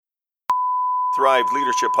Thrive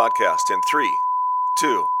Leadership Podcast in 3,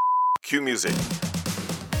 2, cue music.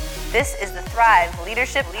 This is the Thrive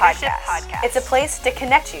Leadership Podcast. It's a place to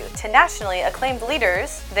connect you to nationally acclaimed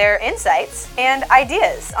leaders, their insights, and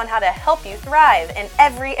ideas on how to help you thrive in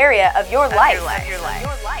every area of your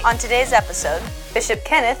life. On today's episode, Bishop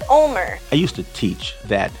Kenneth Ulmer. I used to teach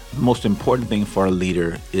that the most important thing for a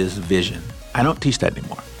leader is vision. I don't teach that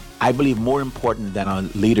anymore. I believe more important than a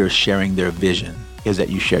leader sharing their vision is that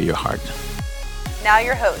you share your heart. Now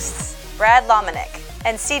your hosts, Brad Lomenick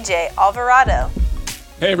and CJ Alvarado.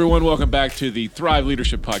 Hey everyone, welcome back to the Thrive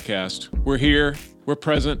Leadership Podcast. We're here, we're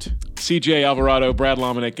present. CJ Alvarado, Brad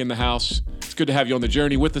Lomenick in the house. It's good to have you on the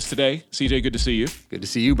journey with us today. CJ, good to see you. Good to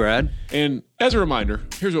see you, Brad. And as a reminder,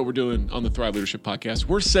 here's what we're doing on the Thrive Leadership Podcast.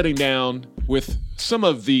 We're sitting down with some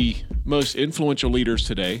of the most influential leaders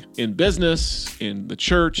today in business, in the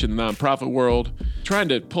church, in the nonprofit world, trying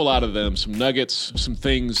to pull out of them some nuggets, some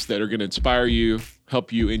things that are going to inspire you,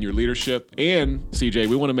 help you in your leadership. And CJ,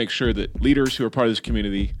 we want to make sure that leaders who are part of this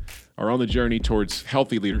community are on the journey towards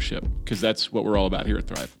healthy leadership, because that's what we're all about here at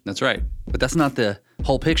Thrive. That's right. But that's not the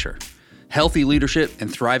whole picture. Healthy leadership and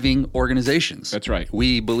thriving organizations. That's right.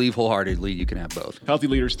 We believe wholeheartedly you can have both. Healthy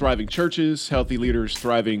leaders, thriving churches, healthy leaders,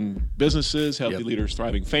 thriving businesses, healthy leaders,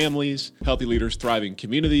 thriving families, healthy leaders, thriving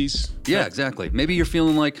communities. Yeah, exactly. Maybe you're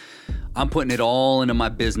feeling like, I'm putting it all into my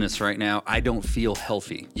business right now. I don't feel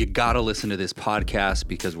healthy. You got to listen to this podcast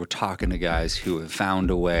because we're talking to guys who have found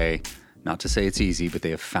a way, not to say it's easy, but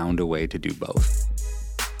they have found a way to do both.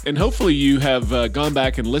 And hopefully you have gone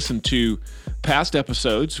back and listened to past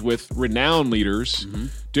episodes with renowned leaders,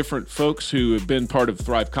 different folks who have been part of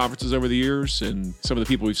Thrive conferences over the years, and some of the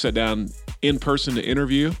people we've sat down in person to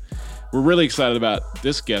interview. We're really excited about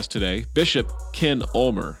this guest today, Bishop Ken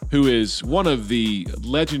Ulmer, who is one of the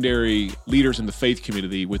legendary leaders in the faith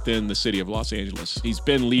community within the city of Los Angeles. He's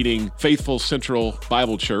been leading Faithful Central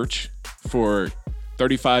Bible Church for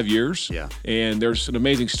 35 years. Yeah. And there's an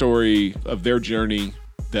amazing story of their journey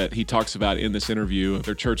that he talks about in this interview, of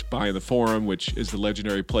their church buying the Forum, which is the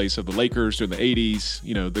legendary place of the Lakers during the 80s,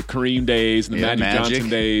 you know, the Kareem days and the Magic Johnson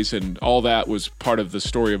days, and all that was part of the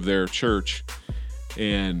story of their church.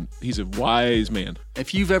 And he's a wise man.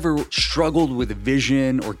 If you've ever struggled with a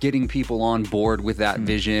vision or getting people on board with that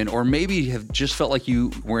vision, or maybe have just felt like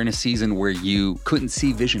you were in a season where you couldn't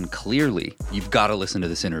see vision clearly, you've got to listen to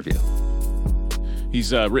this interview.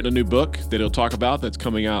 He's written a new book that he'll talk about that's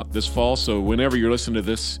coming out this fall. So whenever you're listening to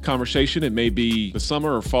this conversation, it may be the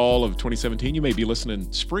summer or fall of 2017. You may be listening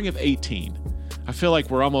spring of 18. I feel like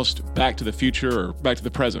we're almost back to the future or back to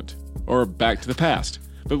the present or back to the past.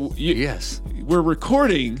 But Yes. We're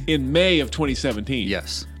recording in May of 2017.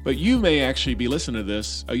 Yes. But you may actually be listening to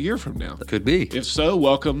this a year from now. Could be. If so,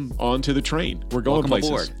 welcome onto the train. We're going Welcome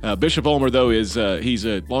places. aboard. Bishop Ulmer, though, is he's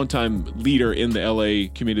a longtime leader in the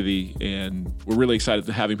LA community, and we're really excited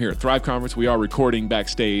to have him here at Thrive Conference. We are recording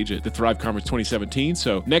backstage at the Thrive Conference 2017.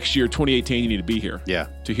 So next year, 2018, you need to be here. Yeah.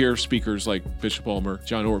 To hear speakers like Bishop Ulmer,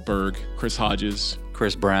 John Ortberg, Chris Hodges,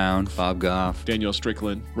 Chris Brown, Bob Goff, Danielle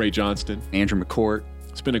Strickland, Ray Johnston. Andrew McCourt.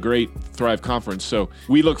 It's been a great Thrive conference. So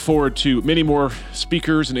we look forward to many more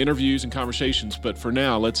speakers and interviews and conversations. But for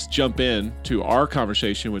now, let's jump in to our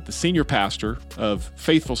conversation with the senior pastor of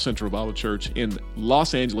Faithful Central Bible Church in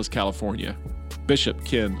Los Angeles, California, Bishop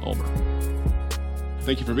Ken Ulmer.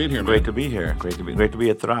 Thank you for being here, man. Great to be here. Great to be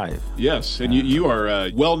at Thrive. Yes, and you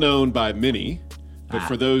are well known by many. But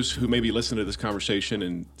for those who maybe listen to this conversation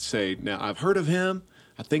and say, now I've heard of him,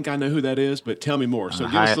 I think I know who that is, but tell me more. So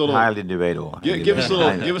give us a little. Highly debatable. Give us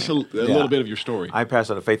a little bit of your story. I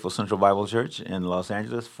pastored a Faithful Central Bible Church in Los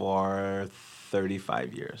Angeles for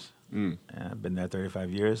 35 years. I've been there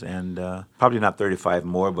 35 years, and probably not 35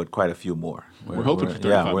 more, but quite a few more. We're hoping for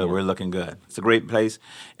 35 more. We're looking good. It's a great place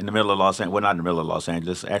in the middle of Los Angeles. We're not in the middle of Los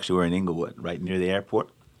Angeles. Actually, we're in Inglewood, right near the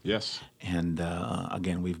airport. Yes. And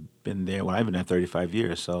again, we've been there. Well, I've been there 35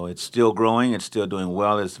 years, so it's still growing. It's still doing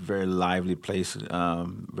well. It's a very lively place,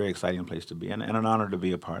 very exciting place to be, and an honor to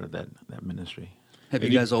be a part of that ministry. Have you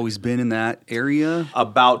guys always been in that area?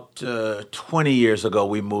 About 20 years ago,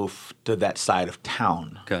 we moved to that side of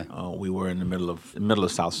town. Okay. We were in the middle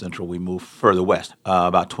of South Central. We moved further west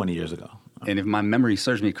about 20 years ago. And if my memory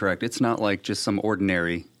serves me correct, it's not like just some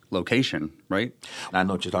ordinary location, right? I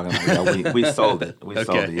know what you're talking about. Yeah, we sold it. We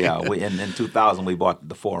sold it. Yeah, in 2000 we bought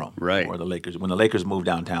the Forum. Right. Or the Lakers. When the Lakers moved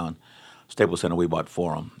downtown, Staples Center, we bought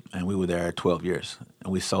Forum, and we were there 12 years,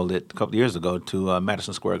 and we sold it a couple of years ago to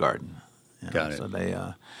Madison Square Garden. Got it. So they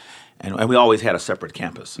and we always had a separate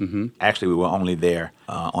campus. Actually, we were only there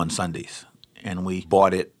on Sundays, and we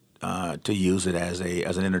bought it to use it as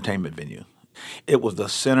an entertainment venue. It was the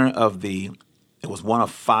center of the It was one of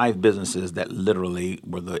 5 businesses that literally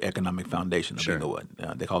were the economic foundation of Sure. Inglewood.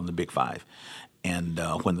 They called them the Big Five. And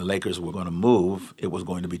when the Lakers were going to move, it was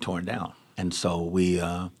going to be torn down. And so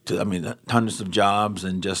hundreds of jobs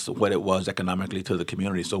and just what it was economically to the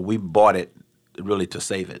community. So we bought it really to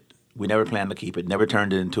save it. We never planned to keep it, never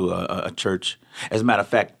turned it into a church. As a matter of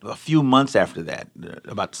fact, a few months after that,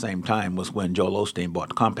 about the same time, was when Joel Osteen bought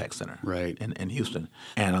the Compaq Center Right. in Houston.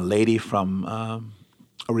 And a lady from,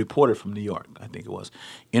 a reporter from New York, I think it was,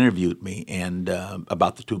 interviewed me and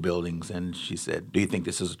about the 2 buildings. And she said, do you think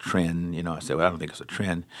this is a trend? I said, well, I don't think it's a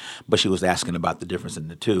trend. But she was asking about the difference in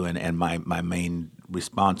the 2. And my main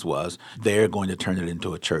response was, they're going to turn it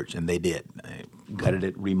into a church. And they did. Gutted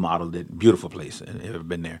it, remodeled it, beautiful place. I've ever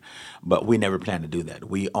been there. But we never planned to do that.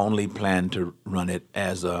 We only planned to run it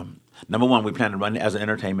as number one, we planned to run it as an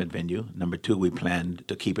entertainment venue. Number 2, we planned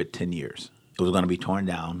to keep it 10 years. It was going to be torn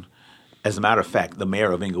down. As a matter of fact, the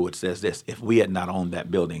mayor of Inglewood says this: if we had not owned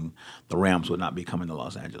that building, the Rams would not be coming to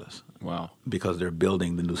Los Angeles. Wow. Because they're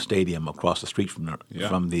building the new stadium across the street from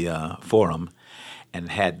the Forum. And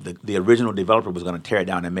had the original developer was going to tear it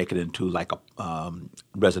down and make it into like a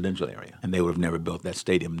residential area, and they would have never built that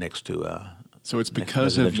stadium next to. So it's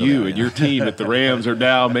because of you and your team that the Rams are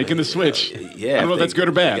now making the switch. Yeah, I don't know if that's good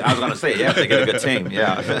or bad. I was going to say, if they get a good team,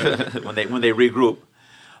 when they regroup,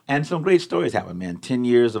 and some great stories happen, man. 10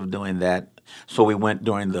 years of doing that. So we went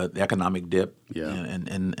during the economic dip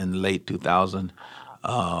in late 2000.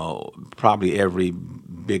 Probably every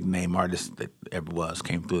big name artist that ever was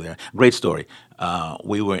came through there. Great story.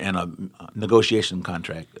 We were in a negotiation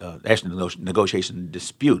negotiation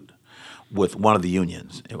dispute with one of the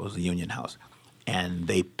unions. It was a union house. And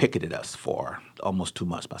they picketed us for almost 2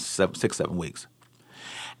 months, about 6-7 weeks.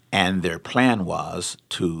 And their plan was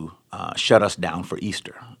to shut us down for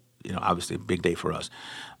Easter. Obviously a big day for us,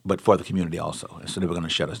 but for the community also. So they were going to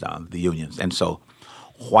shut us down, the unions. And so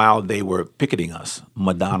while they were picketing us,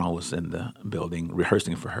 Madonna was in the building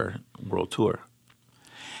rehearsing for her world tour.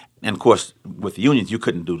 And of course, with the unions, you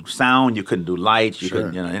couldn't do sound, you couldn't do lights, you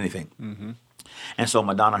couldn't, anything. Mm-hmm. And so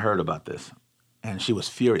Madonna heard about this, and she was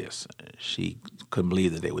furious. She couldn't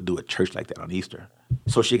believe that they would do a church like that on Easter.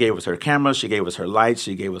 So she gave us her cameras, she gave us her lights,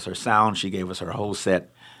 she gave us her sound, she gave us her whole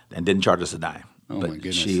set, and didn't charge us a dime. Oh, but my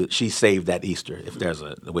goodness. She saved that Easter, if there's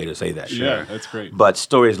a way to say that. Sure. Yeah, that's great. But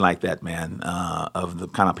stories like that, man, of the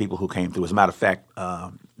kind of people who came through. As a matter of fact,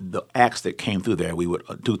 the acts that came through there, we would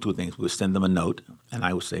do 2 things. We would send them a note, and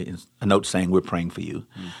I would say a note saying, we're praying for you,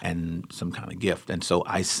 and some kind of gift. And so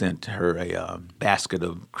I sent her a basket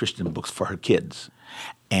of Christian books for her kids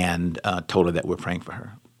and told her that we're praying for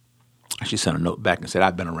her. She sent a note back and said,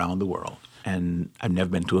 I've been around the world, and I've never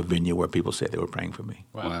been to a venue where people said they were praying for me.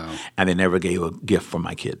 Wow. And they never gave a gift for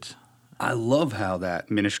my kids. I love how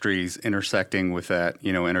that ministry is intersecting with that,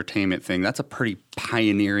 entertainment thing. That's a pretty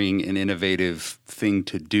pioneering and innovative thing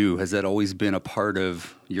to do. Has that always been a part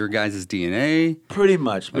of your guys' DNA? Pretty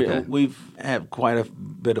much. Okay. We've had quite a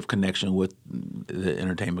bit of connection with the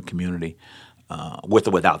entertainment community, with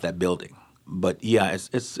or without that building. But yeah,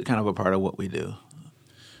 it's kind of a part of what we do.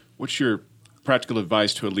 What's your practical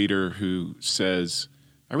advice to a leader who says,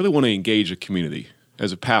 I really want to engage a community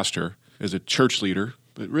as a pastor, as a church leader,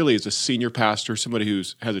 but really as a senior pastor, somebody who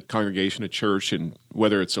has a congregation, a church, and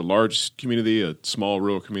whether it's a large community, a small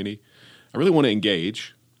rural community, I really want to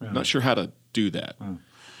engage. I'm not sure how to do that.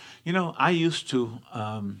 I used to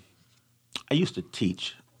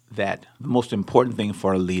teach that the most important thing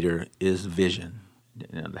for a leader is vision.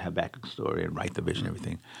 The Habakkuk story and write the vision,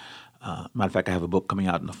 everything. Matter of fact, I have a book coming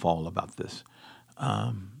out in the fall about this.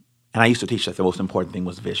 And I used to teach that the most important thing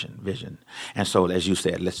was vision. And so, as you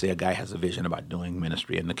said, let's say a guy has a vision about doing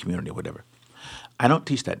ministry in the community or whatever. I don't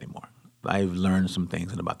teach that anymore. I've learned some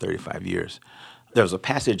things in about 35 years. There's a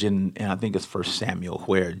passage in I think it's 1 Samuel,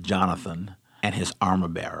 where Jonathan and his armor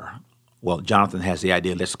bearer, Jonathan has the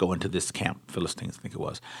idea, let's go into this camp, Philistines, I think it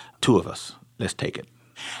was, 2 of us, let's take it.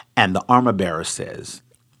 And the armor bearer says,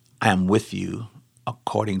 I am with you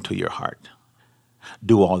according to your heart.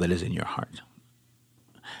 Do all that is in your heart.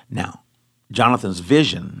 Now, Jonathan's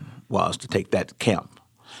vision was to take that camp.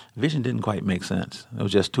 Vision didn't quite make sense. It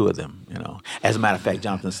was just 2 of them, As a matter of fact,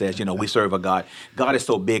 Jonathan says, we serve a God. God is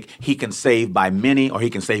so big, he can save by many or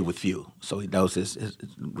he can save with few. So he knows his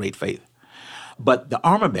great faith. But the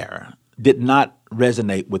armor bearer did not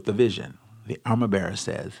resonate with the vision. The armor bearer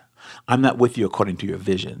says, I'm not with you according to your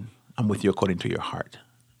vision. I'm with you according to your heart.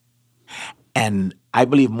 And I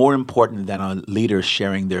believe more important than a leader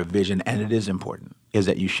sharing their vision, and it is important, is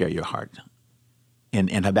that you share your heart.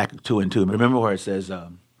 In Habakkuk 2:2, remember where it says,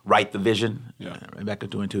 write the vision? Yeah. Habakkuk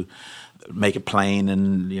 2:2, make it plain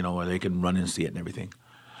and, where they can run and see it and everything.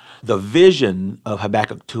 The vision of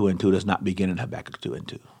Habakkuk 2 and 2 does not begin in Habakkuk 2 and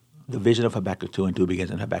 2. The vision of Habakkuk 2 and 2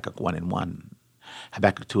 begins in Habakkuk 1 and 1.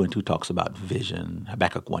 Habakkuk 2 and 2 talks about vision.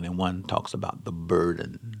 Habakkuk 1 and 1 talks about the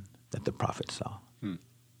burden that the prophet saw.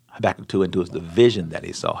 Habakkuk 2 and 2 is the vision that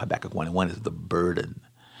he saw. Habakkuk 1 and 1 is the burden.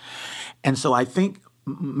 And so I think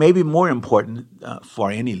maybe more important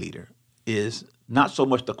for any leader is not so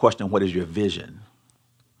much the question, what is your vision,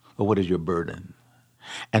 but what is your burden?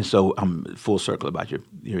 And so I'm full circle about your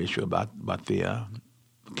issue about the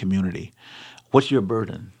community. What's your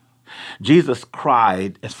burden? Jesus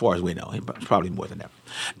cried, as far as we know, probably more than that.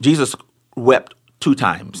 Jesus wept 2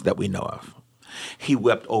 times that we know of. He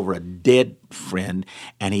wept over a dead friend,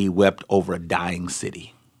 and he wept over a dying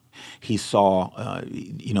city. He saw,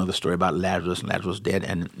 the story about Lazarus, and Lazarus dead,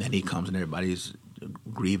 and he comes and everybody's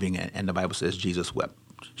grieving, and the Bible says Jesus wept.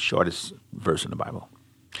 Shortest verse in the Bible.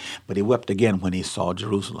 But he wept again when he saw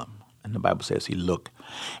Jerusalem. And the Bible says he looked,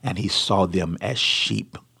 and he saw them as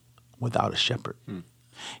sheep without a shepherd.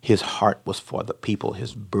 His heart was for the people.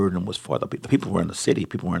 His burden was for the people. The people were in the city.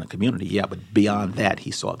 People were in the community, yeah, but beyond that,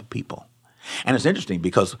 he saw the people. And it's interesting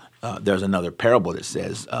because there's another parable that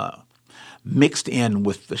says, mixed in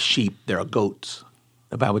with the sheep, there are goats.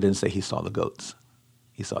 The Bible didn't say he saw the goats.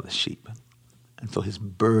 He saw the sheep. And so his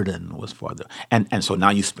burden was for the, and so now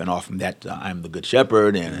you spin off from that, I'm the good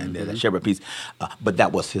shepherd and the shepherd piece, but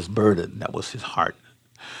that was his burden. That was his heart.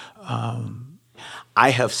 I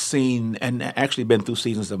have seen, and actually been through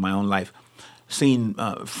seasons of my own life, seen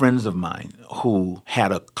friends of mine who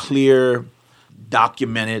had a clear,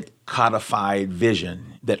 documented, codified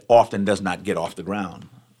vision that often does not get off the ground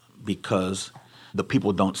because the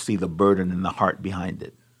people don't see the burden and the heart behind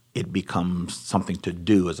it. It becomes something to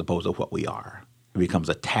do as opposed to what we are. It becomes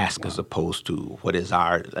a task as opposed to what is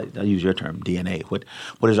our, I'll use your term, DNA. What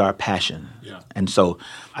is our passion? Yeah. And so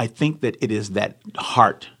I think that it is that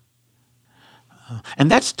heart.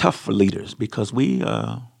 And that's tough for leaders because we,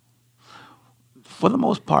 for the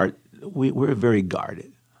most part, we're very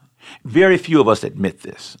guarded. Very few of us admit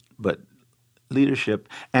this, but leadership,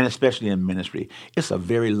 and especially in ministry, it's a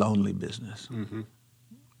very lonely business. Mm-hmm.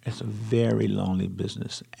 It's a very lonely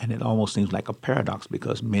business, and it almost seems like a paradox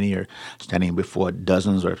because many are standing before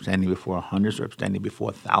dozens or standing before hundreds or standing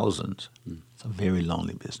before thousands. It's a very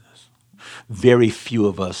lonely business. Very few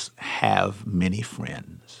of us have many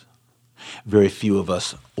friends. Very few of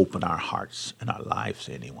us open our hearts and our lives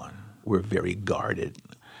to anyone. We're very guarded,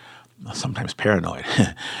 sometimes paranoid,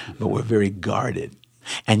 but we're very guarded.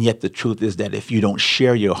 And yet the truth is that if you don't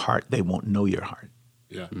share your heart, they won't know your heart.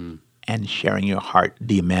 Yeah. And sharing your heart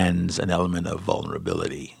demands an element of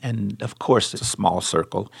vulnerability. And of course, it's a small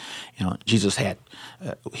circle. Jesus had,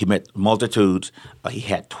 he met multitudes. He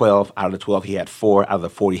had 12. Out of the 12, he had 4. Out of the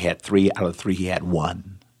 4, he had 3. Out of the 3, he had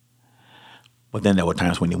 1. But then there were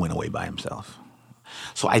times when he went away by himself.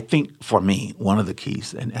 So I think for me, one of the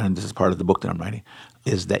keys, and this is part of the book that I'm writing,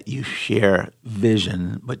 is that you share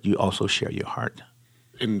vision, but you also share your heart.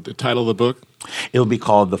 And the title of the book? It'll be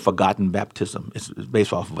called The Forgotten Baptism. It's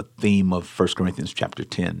based off of a theme of 1 Corinthians chapter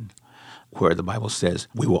 10, where the Bible says,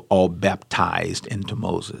 we were all baptized into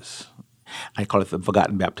Moses. I call it the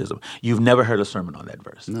Forgotten Baptism. You've never heard a sermon on that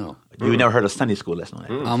verse. No. You've never heard a Sunday school lesson on that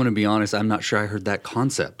verse. I'm going to be honest, I'm not sure I heard that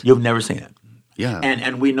concept. You've never seen it. Yeah.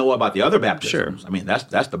 And we know about the other baptisms. Sure. I mean,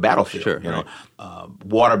 that's the battlefield. Sure. Right.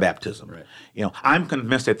 Water baptism. Right. I'm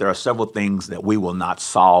convinced that there are several things that we will not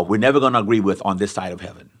solve. We're never going to agree with on this side of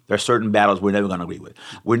heaven. There are certain battles we're never going to agree with.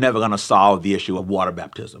 We're never going to solve the issue of water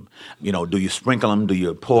baptism. Do you sprinkle them? Do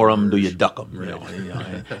you pour them? Do you duck them?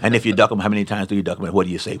 Right. And if you duck them, how many times do you duck them? And what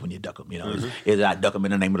do you say when you duck them? Is I duck them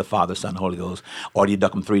in the name of the Father, Son, and Holy Ghost, or do you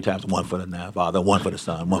duck them 3 times? One for the Father, one for the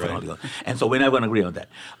Son, one for the Holy Ghost. And so we're never going to agree on that.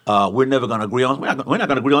 We're never going to agree on. We're not going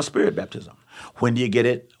to agree on spirit baptism. When do you get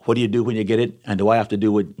it? What do you do when you get it? And do I have to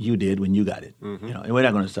do what you did when you got it? And we're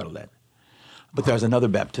not going to settle that. But there's another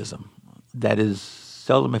baptism that is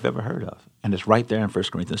seldom if ever heard of. And it's right there in 1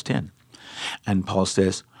 Corinthians 10. And Paul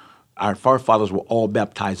says, our forefathers were all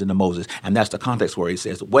baptized into Moses. And that's the context where he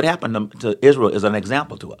says, what happened to Israel is an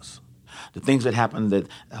example to us. The things that happened, that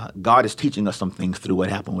God is teaching us some things through what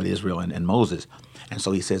happened with Israel and Moses. And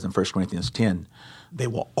so he says in 1 Corinthians 10, they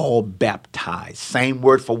were all baptized. Same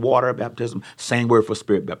word for water baptism, same word for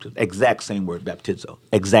spirit baptism. Exact same word, baptizo.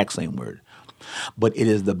 Exact same word. But it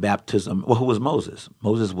is the baptism. Well, who was Moses?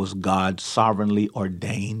 Moses was God's sovereignly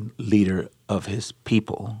ordained leader of his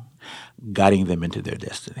people, guiding them into their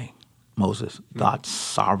destiny. Moses, God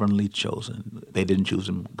sovereignly chosen. They didn't choose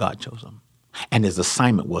him, God chose him. And his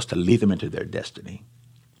assignment was to lead them into their destiny.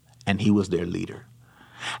 And he was their leader.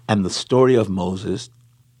 And the story of Moses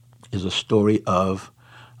is a story of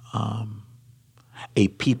a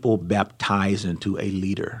people baptized into a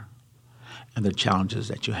leader and the challenges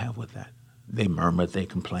that you have with that. They murmur, they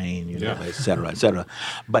complain, et cetera, et cetera.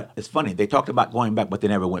 But it's funny, they talked about going back, but they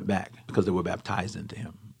never went back because they were baptized into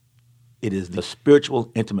him. It is the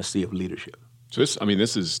spiritual intimacy of leadership. So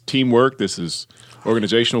this is teamwork, this is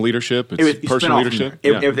organizational leadership, it's personal leadership.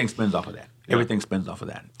 Everything spins off of that. Yeah. Everything spins off of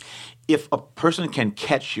that. If a person can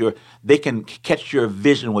catch your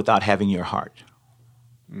vision without having your heart.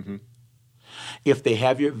 Mm-hmm. If they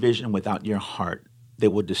have your vision without your heart, they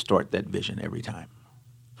will distort that vision every time.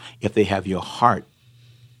 If they have your heart,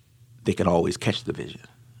 they can always catch the vision.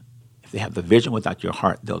 If they have the vision without your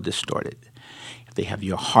heart, they'll distort it. If they have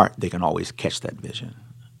your heart, they can always catch that vision.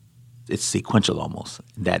 It's sequential almost.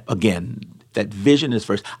 That, again, that vision is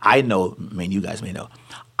first. You guys may know,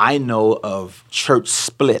 I know of church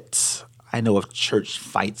splits. I know of church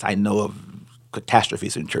fights. I know of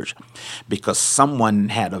catastrophes in church because someone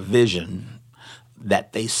had a vision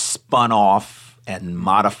that they spun off and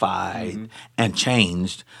modified and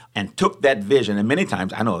changed and took that vision. And many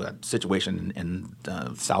times, I know a situation in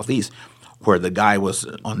Southeast where the guy was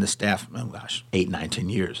on the staff, 8, 9, 10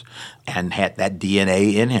 years and had that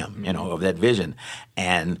DNA in him, of that vision,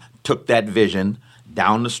 and took that vision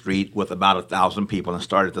down the street with about 1,000 people and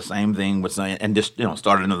started the same thing and just,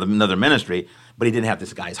 started another ministry, but he didn't have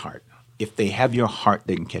this guy's heart. If they have your heart,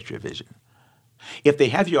 they can catch your vision. If they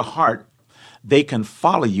have your heart, they can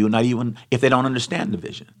follow you, not even if they don't understand the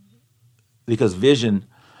vision. Because vision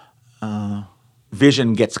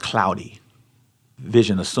gets cloudy.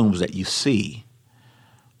 Vision assumes that you see,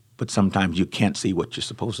 but sometimes you can't see what you're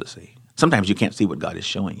supposed to see. Sometimes you can't see what God is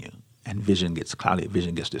showing you, and vision gets cloudy,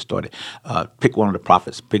 vision gets distorted. Pick one of the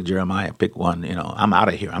prophets, pick Jeremiah, pick one, I'm out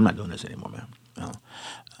of here. I'm not doing this anymore, man.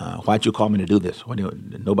 Why'd you call me to do this?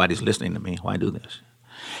 Nobody's listening to me. Why do this?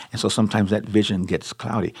 And so sometimes that vision gets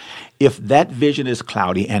cloudy. If that vision is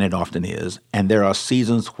cloudy, and it often is, and there are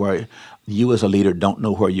seasons where you as a leader don't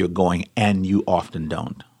know where you're going, and you often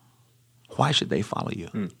don't, why should they follow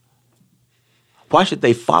you? Why should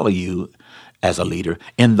they follow you as a leader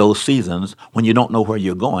in those seasons when you don't know where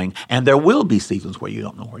you're going? And there will be seasons where you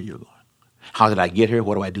don't know where you're going. How did I get here?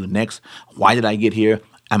 What do I do next? Why did I get here?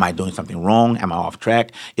 Am I doing something wrong? Am I off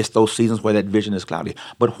track? It's those seasons where that vision is cloudy.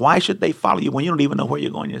 But why should they follow you when you don't even know where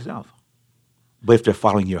you're going yourself? But if they're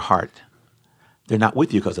following your heart, they're not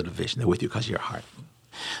with you because of the vision. They're with you because of your heart.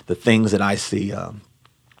 The things that I see,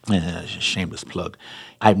 shameless plug,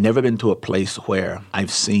 I've never been to a place where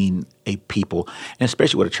I've seen a people, and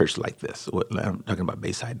especially with a church like this, I'm talking about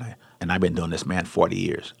Bayside, and I've been doing this, 40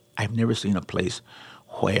 years. I've never seen a place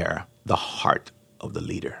where the heart of the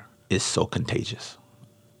leader is so contagious.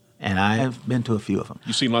 And I've been to a few of them.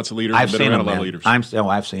 You've seen lots of leaders. I've seen a lot of leaders. I've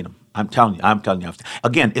seen them. I'm telling you.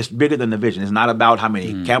 Again, it's bigger than the vision. It's not about how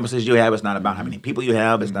many campuses you have. It's not about how many people you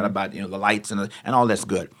have. It's not about the lights and all that's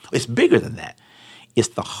good. It's bigger than that. It's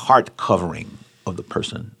the heart covering of the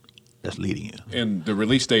person that's leading you. And the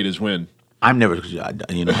release date is when? I'm never,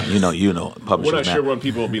 publishers. We're not sure when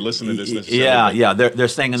people will be listening to this necessarily. Yeah. They're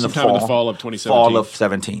saying in the fall of 2017. Fall of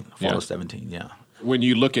 17. Fall of 17, yeah. When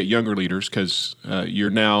you look at younger leaders, because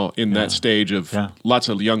you're now in that stage of lots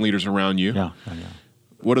of young leaders around you,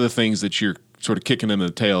 what are the things that you're sort of kicking them in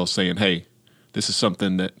the tail saying, hey, this is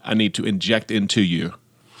something that I need to inject into you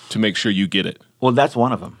to make sure you get it? Well, that's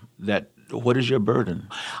one of them. What is your burden?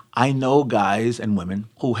 I know guys and women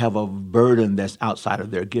who have a burden that's outside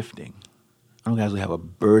of their gifting. I know guys who have a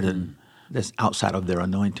burden that's outside of their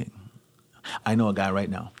anointing. I know a guy right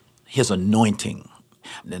now, his anointing,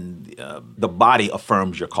 then the body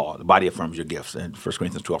affirms your call. The body affirms your gifts in 1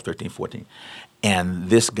 Corinthians 12, 13, 14. And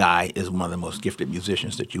this guy is one of the most gifted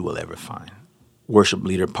musicians that you will ever find. Worship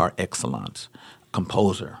leader par excellence,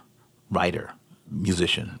 composer, writer,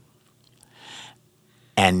 musician.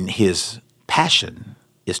 And his passion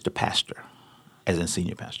is to pastor, as in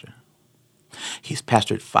senior pastor. He's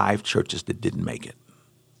pastored 5 churches that didn't make it.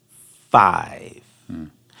 5.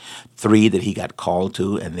 3 that he got called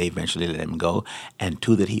to and they eventually let him go, and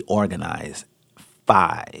 2 that he organized.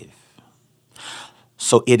 5.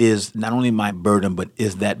 So it is not only my burden, but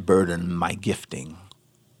is that burden my gifting?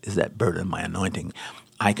 Is that burden my anointing?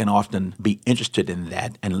 I can often be interested in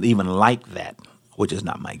that and even like that, which is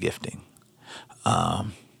not my gifting.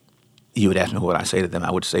 You would ask me what I say to them.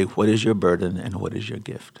 I would say, what is your burden and what is your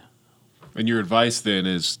gift? And your advice then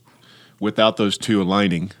is, without those 2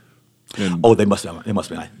 aligning. They must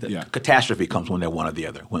be. Catastrophe comes when they're one or the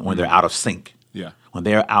other, when they're out of sync. Yeah. When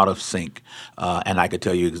they're out of sync. And I could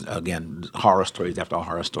tell you, again, horror stories after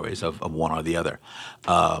horror stories of one or the other.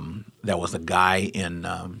 There was a guy in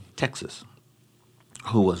Texas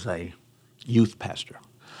who was a youth pastor.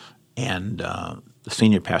 And The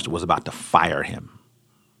senior pastor was about to fire him,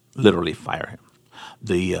 literally fire him.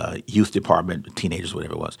 The youth department, teenagers,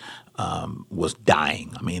 whatever it was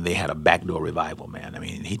dying. I mean, they had a backdoor revival, man. I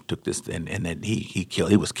mean, he took this and then he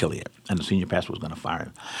was killing it, and the senior pastor was going to fire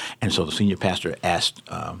him. And so the senior pastor asked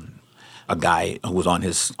a guy who was one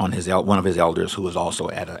of his elders who was also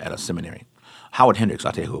at a seminary, Howard Hendricks.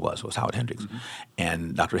 I'll tell you who it was. It was Howard Hendricks. Mm-hmm.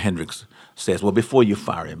 And Dr. Hendricks says, well, before you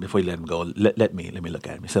fire him, before you let him go, let me look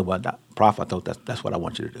at him. He said, well, Prof, I thought that's what I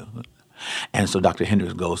want you to do. And so Dr.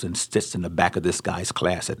 Hendricks goes and sits in the back of this guy's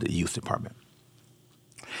class at the youth department.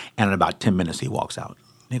 And in about 10 minutes, he walks out.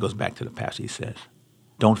 And he goes back to the pastor. He says,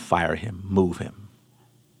 don't fire him, move him.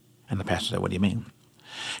 And the pastor said, what do you mean?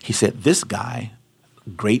 He said, this guy,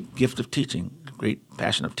 great gift of teaching, great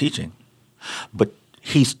passion of teaching, but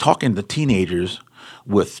he's talking to teenagers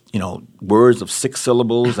with, words of 6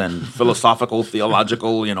 syllables and philosophical,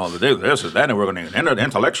 theological, this is that, and we're going to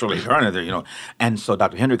intellectually turn it, And so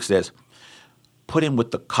Dr. Hendricks says, put him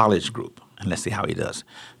with the college group, and let's see how he does.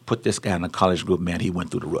 Put this guy in the college group, man, he went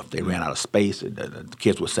through the roof. They ran out of space. The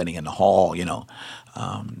kids were sitting in the hall,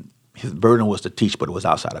 His burden was to teach, but it was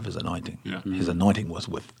outside of his anointing. Yeah. Mm-hmm. His anointing was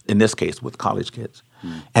in this case, with college kids.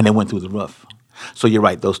 Mm-hmm. And they went through the roof. So you're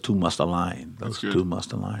right, those two must align.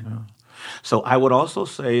 So I would also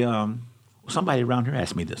say, somebody around here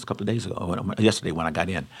asked me this a couple of days ago, yesterday when I got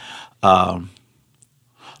in.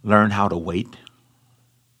 Learn how to wait.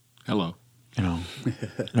 Hello.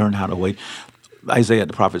 Learn how to wait. Isaiah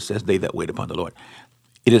the prophet says, they that wait upon the Lord.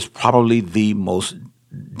 It is probably the most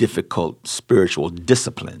difficult spiritual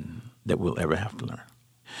discipline that we'll ever have to learn.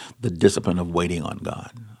 The discipline of waiting on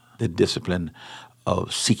God. The discipline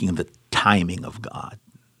of seeking the timing of God.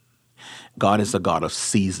 God is a God of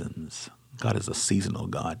seasons. God is a seasonal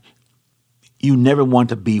God. You never want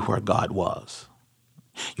to be where God was.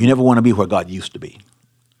 You never want to be where God used to be.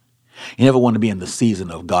 You never want to be in the season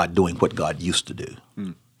of God doing what God used to do.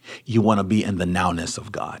 You want to be in the nowness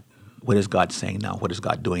of God. What is God saying now? What is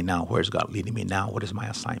God doing now? Where is God leading me now? What is my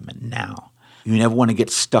assignment now? You never want to get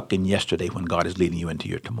stuck in yesterday when God is leading you into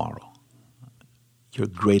your tomorrow. Your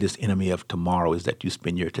greatest enemy of tomorrow is that you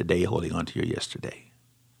spend your today holding on to your yesterday.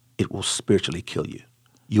 It will spiritually kill you.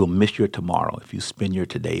 You'll miss your tomorrow if you spend your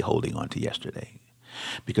today holding on to yesterday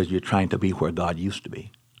because you're trying to be where God used to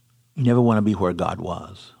be. You never want to be where God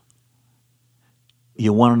was.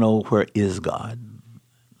 You want to know where is God.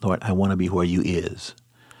 Lord, I want to be where you is.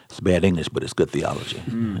 It's bad English, but it's good theology.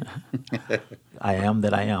 I am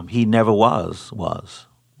that I am. He never was.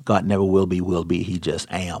 God never will be. He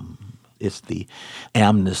just am. It's the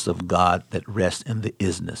amness of God that rests in the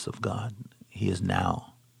isness of God. He is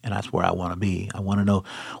now, and that's where I want to be. I want to know,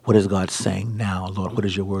 what is God saying now? Lord, what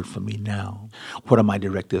is your word for me now? What are my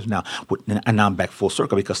directives now? And now I'm back full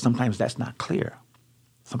circle because sometimes that's not clear.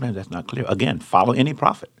 Again, follow any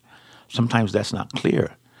prophet. Sometimes that's not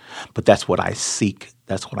clear. But that's what I seek.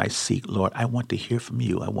 Lord, I want to hear from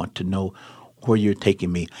you. I want to know where you're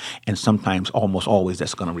taking me. And sometimes, almost always,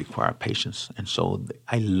 that's going to require patience. And so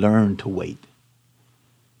I learn to wait.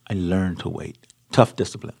 Tough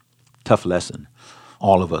discipline, tough lesson.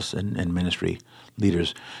 All of us in ministry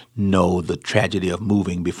leaders know the tragedy of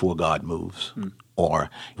moving before God moves. Or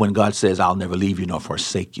when God says, I'll never leave you nor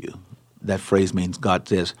forsake you. That phrase means God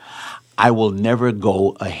says, I will never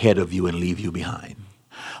go ahead of you and leave you behind.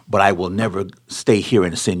 But I will never stay here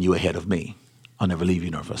and send you ahead of me. I'll never leave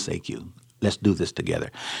you nor forsake you. Let's do this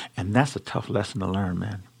together. And that's a tough lesson to learn,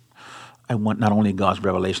 man. I want not only God's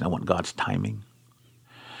revelation, I want God's timing.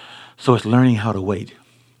 So it's learning how to wait.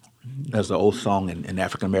 There's an old song in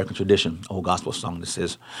African-American tradition, old gospel song that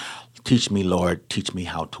says, teach me, Lord, teach me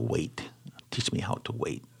how to wait. Teach me how to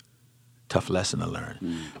wait. Tough lesson to learn.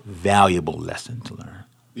 Valuable lesson to learn.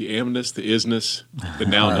 The amness, the isness, the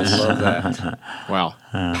nowness. I love that. Wow.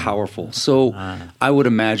 Powerful. So I would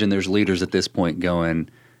imagine there's leaders at this point going,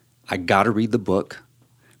 I got to read the book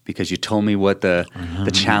because you told me what the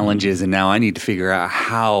challenge is, and now I need to figure out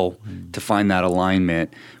how to find that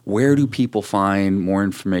alignment. Where do people find more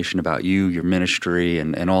information about you, your ministry,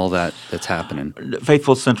 and all that's happening?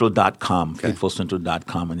 FaithfulCentral.com, Okay.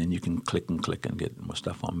 FaithfulCentral.com, and then you can click and get more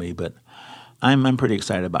stuff on me. But I'm pretty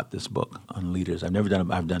excited about this book on leaders.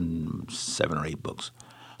 I've done 7 or 8 books.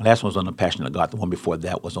 The last one was on The Passion of God. The one before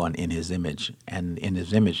that was on In His Image. And In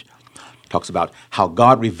His Image talks about how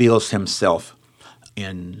God reveals himself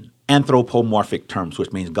in anthropomorphic terms,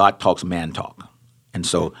 which means God talks, man talk. And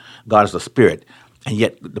so God is a spirit. And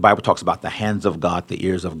yet the Bible talks about the hands of God, the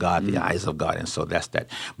ears of God, the eyes of God. And so that's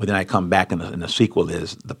that. But then I come back and the sequel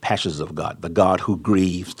is the passions of God, the God who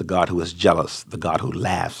grieves, the God who is jealous, the God who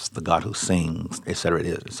laughs, the God who sings, et cetera. It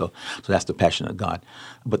is. So that's the passion of God.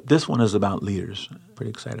 But this one is about leaders.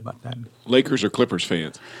 Pretty excited about that. Lakers or Clippers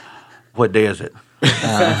fans? What day is it?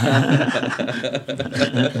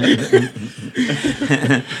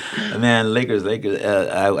 Man, Lakers.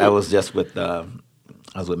 I was just with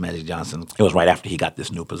Magic Johnson. It was right after he got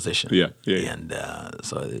this new position. Yeah. And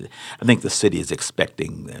so I think the city is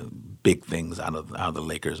expecting big things out of the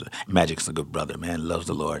Lakers. Magic's a good brother, man. Loves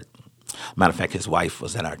the Lord. Matter of fact, his wife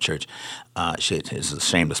was at our church. It's a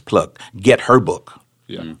shameless plug. Get her book.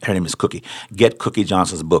 Yeah. Her name is Cookie. Get Cookie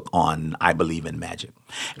Johnson's book on I Believe in Magic.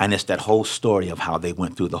 And it's that whole story of how they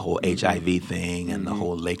went through the whole HIV thing and the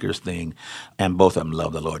whole Lakers thing. And both of them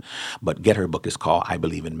love the Lord. But get her book is called I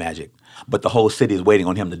Believe in Magic. But the whole city is waiting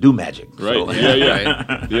on him to do magic. Right. So.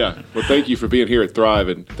 Yeah. Yeah. Well, thank you for being here at Thrive,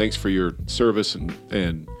 and thanks for your service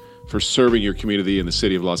and for serving your community in the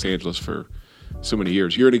city of Los Angeles for so many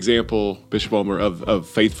years. You're an example, Bishop Ulmer, of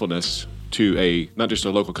faithfulness to not just a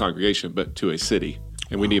local congregation, but to a city.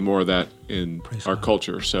 And we need more of that in our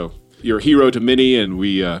culture. So you're a hero to many, and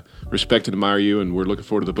we respect and admire you, and we're looking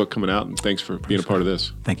forward to the book coming out, and thanks for being a part of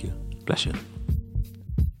this. Thank you. Bless you.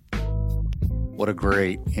 What a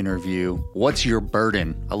great interview. What's your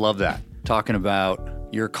burden? I love that. Talking about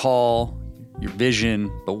your call, your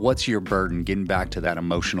vision, but what's your burden? Getting back to that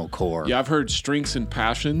emotional core. Yeah, I've heard strengths and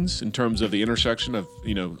passions in terms of the intersection of,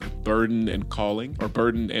 burden and calling, or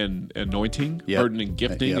burden and anointing. Yep. Burden and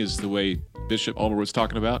gifting Yep. is the way Bishop Ulmer was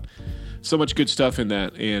talking about. So much good stuff in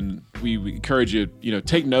that, and we encourage you,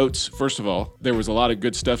 take notes. First of all, there was a lot of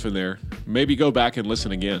good stuff in there. Maybe go back and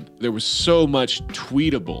listen again. There was so much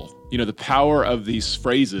tweetable, the power of these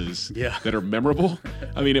phrases that are memorable.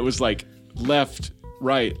 I mean, it was like left,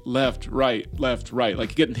 right, left, right, left, right.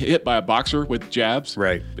 Like getting hit by a boxer with jabs.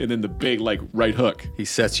 Right. And then the big, right hook. He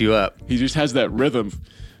sets you up. He just has that rhythm.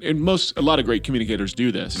 And a lot of great communicators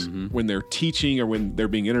do this. When they're teaching or when they're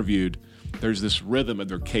being interviewed, there's this rhythm and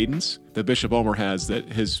their cadence that Bishop Ulmer has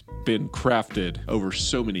that has been crafted over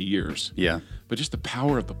so many years. Yeah. But just the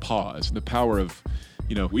power of the pause and the power of,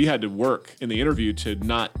 we had to work in the interview to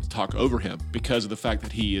not talk over him because of the fact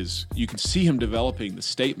that you can see him developing the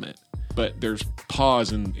statement, but there's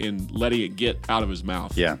pause in letting it get out of his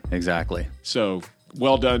mouth. Yeah, exactly. So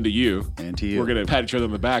well done to you. And to you. We're going to pat each other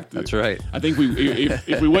on the back. That's right. I think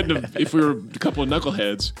if we were a couple of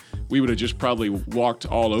knuckleheads, we would have just probably walked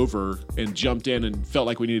all over and jumped in and felt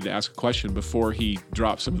like we needed to ask a question before he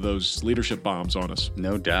dropped some of those leadership bombs on us.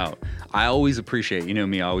 No doubt. I always appreciate,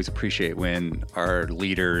 I always appreciate when our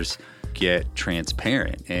leaders get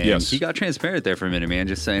transparent. And Yes. he got transparent there for a minute, man,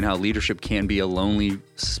 just saying how leadership can be a lonely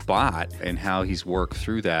spot and how he's worked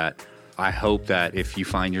through that. I hope that if you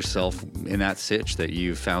find yourself in that sitch, that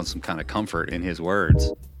you've found some kind of comfort in his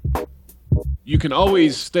words. You can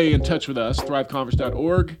always stay in touch with us,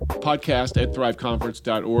 thriveconference.org, podcast at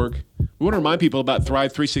thriveconference.org. We want to remind people about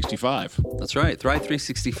Thrive 365. That's right. Thrive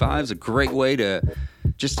 365 is a great way to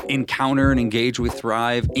just encounter and engage with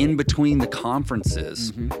Thrive in between the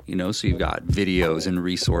conferences. So you've got videos and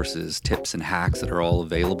resources, tips and hacks that are all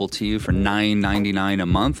available to you for $9.99 a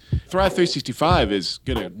month. Thrive 365 is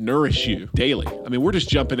going to nourish you daily. I mean, we're just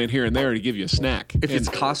jumping in here and there to give you a snack. If it's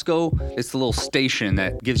Costco, it's the little station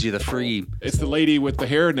that gives you the free. It's the lady with the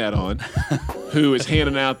hairnet on who is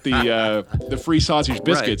handing out the free sausage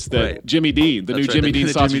biscuits right. Jimmy Dean, the That's new right, Jimmy Dean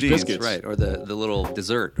the sausage Jimmy Deans, biscuits. right, or the little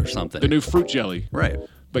dessert or something. The new fruit jelly. Right.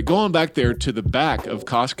 But going back there to the back of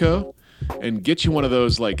Costco and get you one of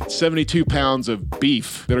those 72 pounds of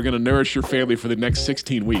beef that are going to nourish your family for the next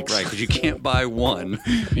 16 weeks. Right, because you can't buy one.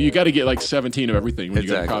 You got to get 17 of everything when you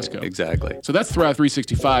go to Costco. Exactly. So that's Thrive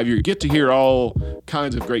 365. You get to hear all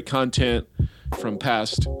kinds of great content from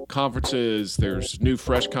past conferences. There's new,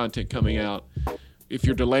 fresh content coming out. If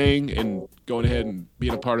you're delaying and going ahead and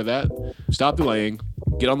being a part of that, stop delaying.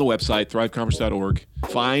 Get on the website, thriveconference.org.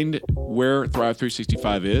 Find where Thrive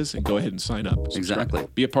 365 is and go ahead and sign up. Subscribe. Exactly.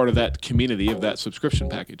 Be a part of that community of that subscription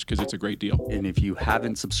package because it's a great deal. And if you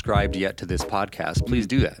haven't subscribed yet to this podcast, please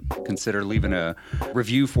do that. Consider leaving a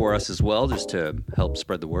review for us as well, just to help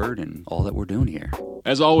spread the word and all that we're doing here.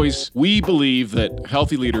 As always, we believe that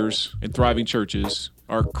healthy leaders and thriving churches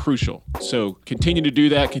are crucial. So continue to do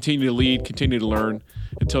that, continue to lead, continue to learn.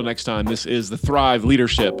 Until next time, this is the Thrive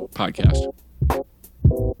Leadership Podcast.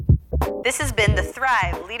 This has been the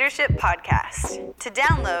Thrive Leadership Podcast. To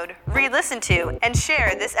download, re-listen to, and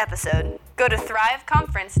share this episode, go to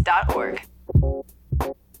thriveconference.org.